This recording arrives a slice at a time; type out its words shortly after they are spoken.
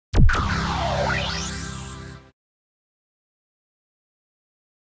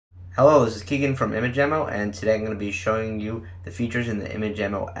Hello, this is Keegan from ImageAMMO, and today I'm going to be showing you the features in the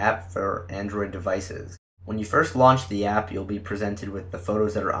ImageAMMO app for Android devices. When you first launch the app, you'll be presented with the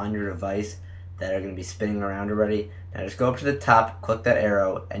photos that are on your device that are going to be spinning around already. Now just go up to the top, click that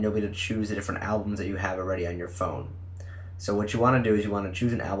arrow, and you'll be able to choose the different albums that you have already on your phone. So what you want to do is you want to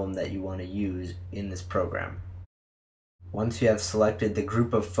choose an album that you want to use in this program. Once you have selected the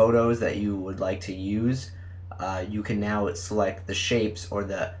group of photos that you would like to use, you can now select the shapes or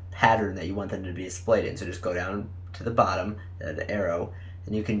the pattern that you want them to be displayed in. So just go down to the bottom, the arrow,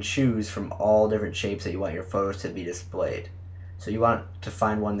 and you can choose from all different shapes that you want your photos to be displayed. So you want to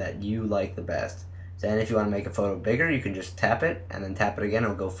find one that you like the best. Then if you want to make a photo bigger, you can just tap it and then tap it again,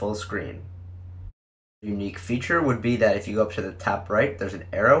 it'll go full screen. A unique feature would be that if you go up to the top right, there's an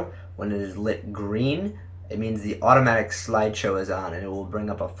arrow. When it is lit green, it means the automatic slideshow is on and it will bring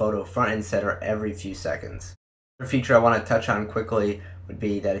up a photo front and center every few seconds. Another feature I want to touch on quickly would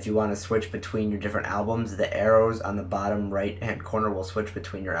be that if you want to switch between your different albums, the arrows on the bottom right hand corner will switch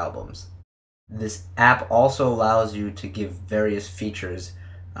between your albums. This app also allows you to give various features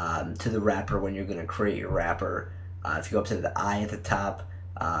to the wrapper when you're going to create your wrapper. If you go up to the eye at the top,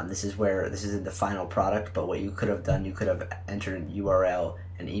 this isn't the final product, but what you could have done, you could have entered an URL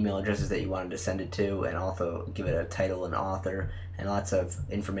and email addresses that you wanted to send it to, and also give it a title and author, and lots of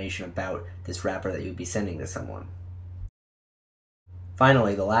information about this wrapper that you'd be sending to someone.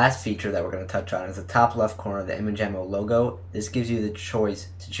 Finally, the last feature that we're going to touch on is the top left corner, the ImageAMMO logo. This gives you the choice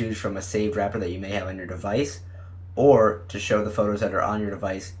to choose from a saved wrapper that you may have on your device, or to show the photos that are on your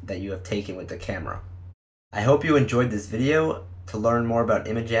device that you have taken with the camera. I hope you enjoyed this video. To learn more about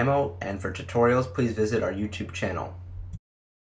ImageAMMO and for tutorials, please visit our YouTube channel.